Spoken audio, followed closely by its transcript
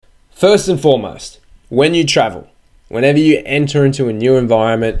First and foremost, when you travel, whenever you enter into a new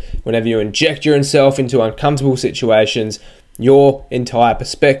environment, whenever you inject yourself into uncomfortable situations, your entire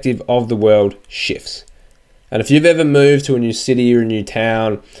perspective of the world shifts. And if you've ever moved to a new city or a new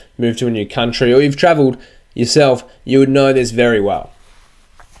town, moved to a new country, or you've traveled yourself, you would know this very well.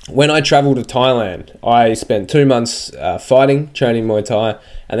 When I traveled to Thailand, I spent 2 months fighting, training Muay Thai,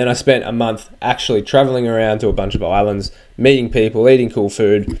 and then I spent a month actually traveling around to a bunch of islands, meeting people, eating cool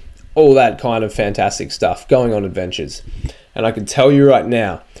food, all that kind of fantastic stuff, going on adventures. And I can tell you right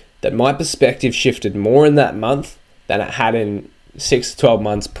now that my perspective shifted more in that month than it had in 6 to 12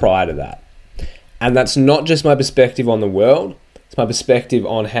 months prior to that. And that's not just my perspective on the world, it's my perspective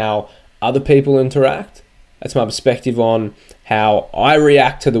on how other people interact. That's my perspective on how I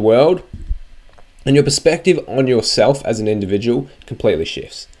react to the world. And your perspective on yourself as an individual completely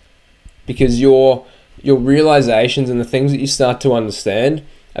shifts. Because your realizations and the things that you start to understand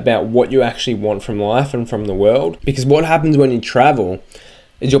about what you actually want from life and from the world. Because what happens when you travel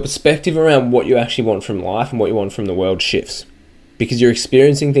is your perspective around what you actually want from life and what you want from the world shifts. Because you're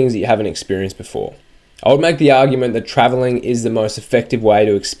experiencing things that you haven't experienced before. I would make the argument that traveling is the most effective way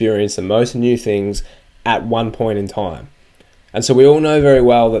to experience the most new things at one point in time. And so we all know very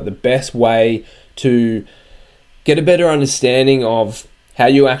well that the best way to get a better understanding of how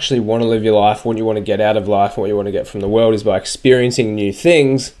you actually want to live your life, what you want to get out of life, what you want to get from the world is by experiencing new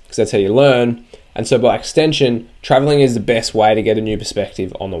things, because that's how you learn. And so by extension, traveling is the best way to get a new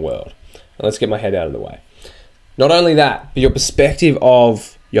perspective on the world. And let's get my head out of the way. Not only that, but your perspective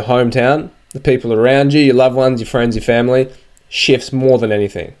of your hometown, the people around you, your loved ones, your friends, your family, shifts more than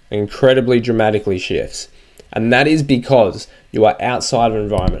anything. Incredibly dramatically shifts. And that is because you are outside of an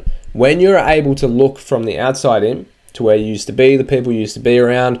environment. When you're able to look from the outside in to where you used to be, the people you used to be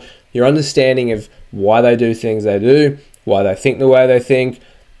around, your understanding of why they do things they do, why they think the way they think,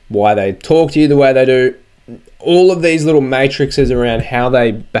 why they talk to you the way they do, all of these little matrices around how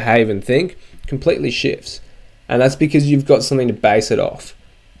they behave and think completely shifts. And that's because you've got something to base it off.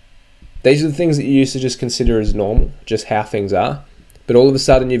 These are the things that you used to just consider as normal, just how things are. But all of a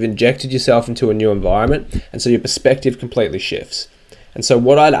sudden you've injected yourself into a new environment, and so your perspective completely shifts. And so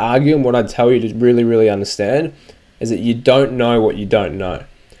what I'd argue and what I'd tell you to really, really understand is that you don't know what you don't know.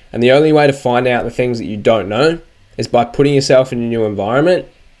 And the only way to find out the things that you don't know is by putting yourself in a new environment,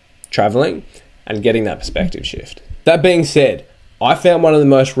 traveling, and getting that perspective shift. That being said, I found one of the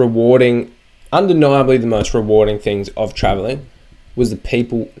most rewarding, undeniably the most rewarding things of traveling was the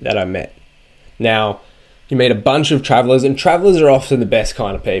people that I met. Now, you meet a bunch of travelers, and travelers are often the best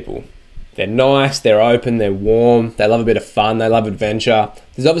kind of people. They're nice, they're open, they're warm, they love a bit of fun, they love adventure.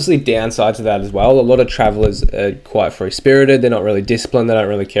 There's obviously downside to that as well. A lot of travelers are quite free-spirited, they're not really disciplined, they don't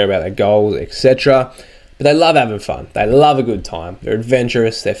really care about their goals, etc. But they love having fun, they love a good time, they're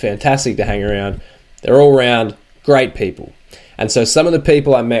adventurous, they're fantastic to hang around, they're all around great people. And so some of the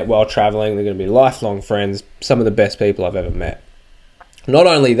people I met while traveling, they're going to be lifelong friends, some of the best people I've ever met. Not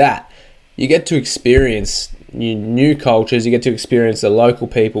only that, you get to experience new cultures, you get to experience the local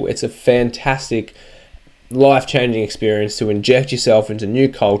people. It's a fantastic, life-changing experience to inject yourself into new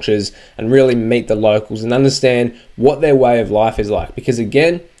cultures and really meet the locals and understand what their way of life is like. Because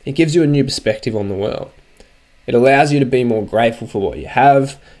again, it gives you a new perspective on the world. It allows you to be more grateful for what you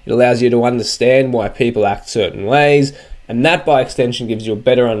have. It allows you to understand why people act certain ways. And that, by extension, gives you a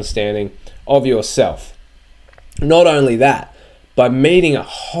better understanding of yourself. Not only that, by meeting a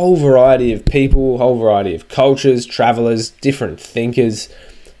whole variety of people, a whole variety of cultures, travelers, different thinkers,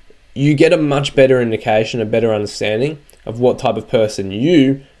 you get a much better indication, a better understanding of what type of person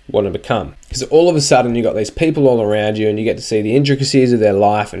you want to become. Because all of a sudden you got these people all around you and you get to see the intricacies of their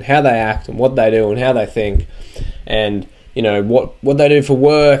life and how they act and what they do and how they think and you know what they do for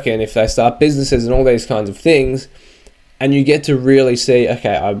work and if they start businesses and all these kinds of things. And you get to really see,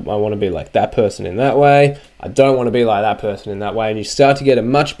 okay, I want to be like that person in that way. I don't want to be like that person in that way. And you start to get a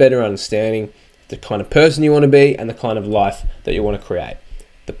much better understanding of the kind of person you want to be and the kind of life that you want to create.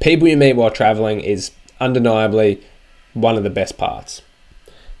 The people you meet while traveling is undeniably one of the best parts.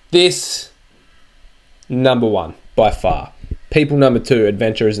 This, number one, by far. People, number two,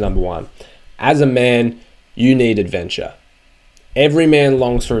 adventure is number one. As a man, you need adventure. Every man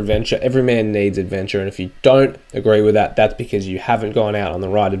longs for adventure. Every man needs adventure. And if you don't agree with that, that's because you haven't gone out on the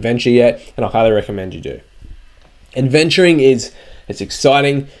right adventure yet. And I highly recommend you do. Adventuring it's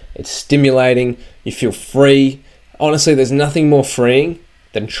exciting. It's stimulating. You feel free. Honestly, there's nothing more freeing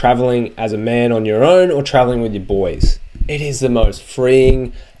than traveling as a man on your own or traveling with your boys. It is the most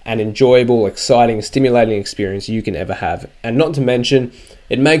freeing and enjoyable, exciting, stimulating experience you can ever have. And not to mention,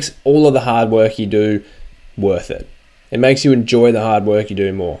 it makes all of the hard work you do worth it. It makes you enjoy the hard work you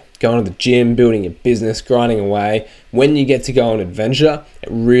do more. going to the gym, building your business, grinding away. When you get to go on adventure, it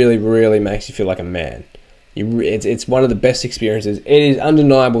really, really makes you feel like a man. It's one of the best experiences. It is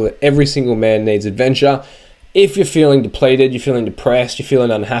undeniable that every single man needs adventure. If you're feeling depleted, you're feeling depressed, you're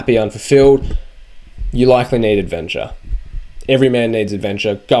feeling unhappy, unfulfilled, you likely need adventure. Every man needs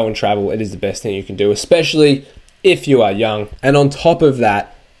adventure. Go and travel. It is the best thing you can do, especially if you are young. And on top of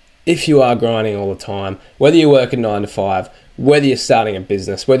that, if you are grinding all the time, whether you work a 9 to 5, whether you're starting a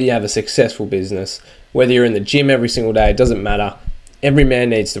business, whether you have a successful business, whether you're in the gym every single day, it doesn't matter. Every man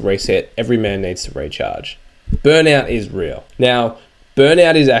needs to reset. Every man needs to recharge. Burnout is real. Now,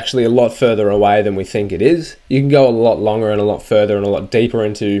 burnout is actually a lot further away than we think it is. You can go a lot longer and a lot further and a lot deeper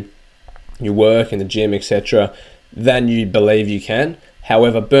into your work in the gym, etc., than you believe you can.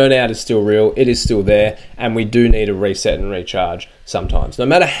 However, burnout is still real, it is still there, and we do need to reset and recharge sometimes. No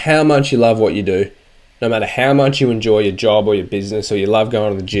matter how much you love what you do, no matter how much you enjoy your job or your business or you love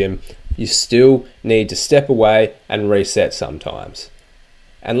going to the gym, you still need to step away and reset sometimes.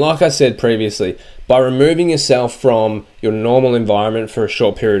 And like I said previously, by removing yourself from your normal environment for a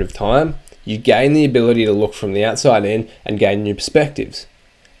short period of time, you gain the ability to look from the outside in and gain new perspectives.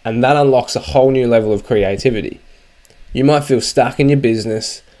 And that unlocks a whole new level of creativity. You might feel stuck in your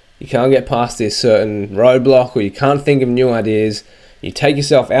business, you can't get past this certain roadblock, or you can't think of new ideas. You take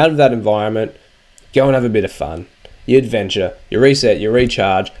yourself out of that environment, go and have a bit of fun. You adventure, you reset, you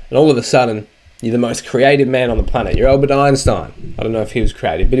recharge, and all of a sudden, you're the most creative man on the planet. You're Albert Einstein. I don't know if he was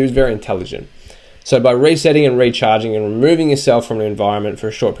creative, but he was very intelligent. So by resetting and recharging and removing yourself from an environment for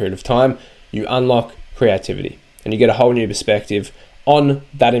a short period of time, you unlock creativity and you get a whole new perspective on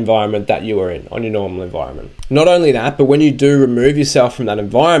that environment that you are in, on your normal environment. Not only that, but when you do remove yourself from that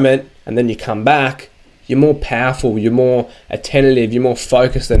environment and then you come back, you're more powerful, you're more attentive, you're more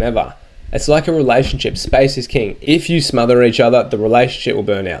focused than ever. It's like a relationship. Space is king. If you smother each other, the relationship will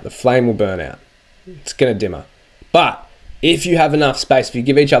burn out. The flame will burn out. It's going to dimmer. But if you have enough space, if you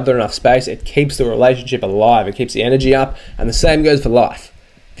give each other enough space, it keeps the relationship alive. It keeps the energy up. And the same goes for life.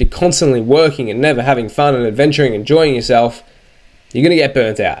 If you're constantly working and never having fun and adventuring, enjoying yourself, you're going to get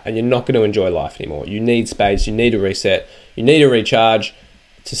burnt out and you're not going to enjoy life anymore. You need space. You need to reset. You need to recharge.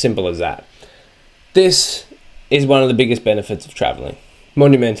 It's as simple as that. This is one of the biggest benefits of traveling.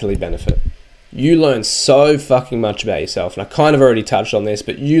 Monumentally benefit. You learn so fucking much about yourself. And I kind of already touched on this,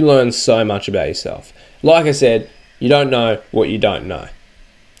 but you learn so much about yourself. Like I said, you don't know what you don't know.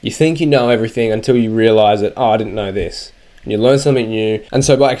 You think you know everything until you realize that, oh, I didn't know this. And you learn something new. And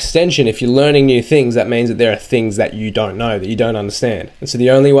so by extension, if you're learning new things, that means that there are things that you don't know, that you don't understand. And so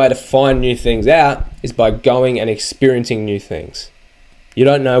the only way to find new things out is by going and experiencing new things. You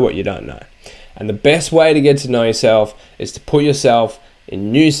don't know what you don't know. And the best way to get to know yourself is to put yourself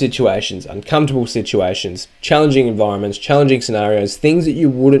in new situations, uncomfortable situations, challenging environments, challenging scenarios, things that you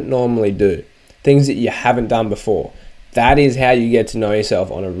wouldn't normally do, things that you haven't done before. That is how you get to know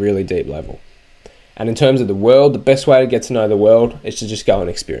yourself on a really deep level. And in terms of the world, the best way to get to know the world is to just go and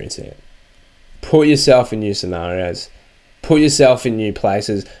experience it. Put yourself in new scenarios, put yourself in new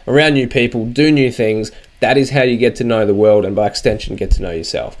places, around new people, do new things. That is how you get to know the world and by extension get to know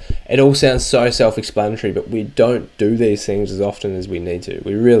yourself. It all sounds so self-explanatory, but we don't do these things as often as we need to.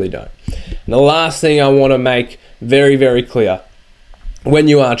 We really don't. And the last thing I want to make very, very clear, when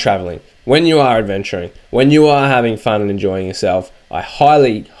you are traveling, when you are adventuring, when you are having fun and enjoying yourself, I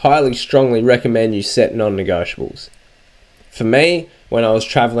highly, highly strongly recommend you set non-negotiables. For me, when I was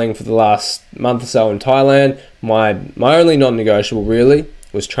traveling for the last month or so in Thailand, my only non-negotiable really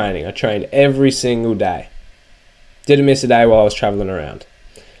was training. I trained every single day. Didn't miss a day while I was traveling around.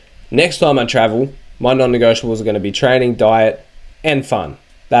 Next time I travel, my non-negotiables are going to be training, diet, and fun.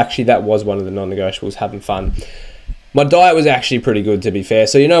 Actually, that was one of the non-negotiables, having fun. My diet was actually pretty good, to be fair.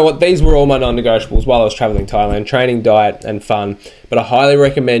 So you know what? These were all my non-negotiables while I was traveling Thailand. Training, diet, and fun. But I highly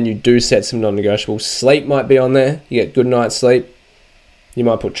recommend you do set some non-negotiables. Sleep might be on there. You get good night's sleep. You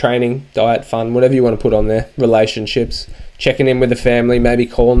might put training, diet, fun, whatever you want to put on there. Relationships. Checking in with the family. Maybe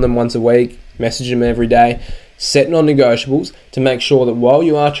calling them once a week. Message them every day. Set non-negotiables to make sure that while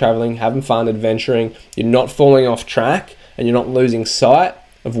you are traveling, having fun, adventuring, you're not falling off track and you're not losing sight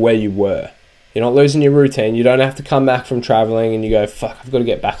of where you were. You're not losing your routine. You don't have to come back from traveling and you go, fuck, I've got to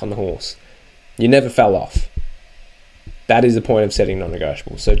get back on the horse. You never fell off. That is the point of setting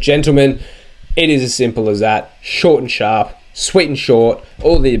non-negotiables. So gentlemen, it is as simple as that. Short and sharp, sweet and short,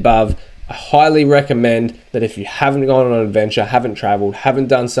 all of the above. I highly recommend that if you haven't gone on an adventure, haven't traveled, haven't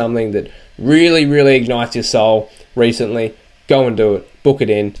done something that really, really ignites your soul recently, go and do it. Book it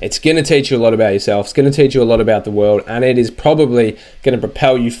in. It's going to teach you a lot about yourself. It's going to teach you a lot about the world, and it is probably going to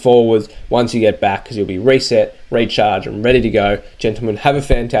propel you forward once you get back, because you'll be reset, recharged, and ready to go. Gentlemen, have a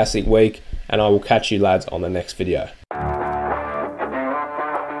fantastic week, and I will catch you lads on the next video.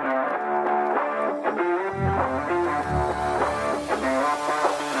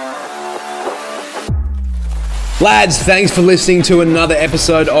 Lads, thanks for listening to another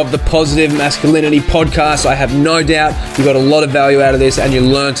episode of the Positive Masculinity Podcast. I have no doubt you got a lot of value out of this and you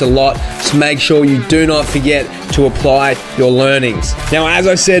learnt a lot. Just make sure you do not forget to apply your learnings. Now, as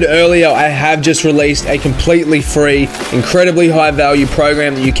I said earlier, I have just released a completely free, incredibly high value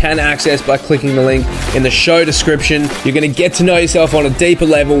program that you can access by clicking the link in the show description. You're going to get to know yourself on a deeper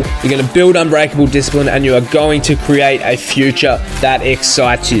level. You're going to build unbreakable discipline, and you are going to create a future that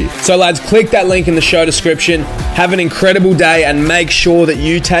excites you. So lads, click that link in the show description. Have an incredible day, and make sure that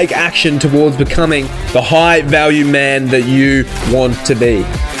you take action towards becoming the high value man that you want to be.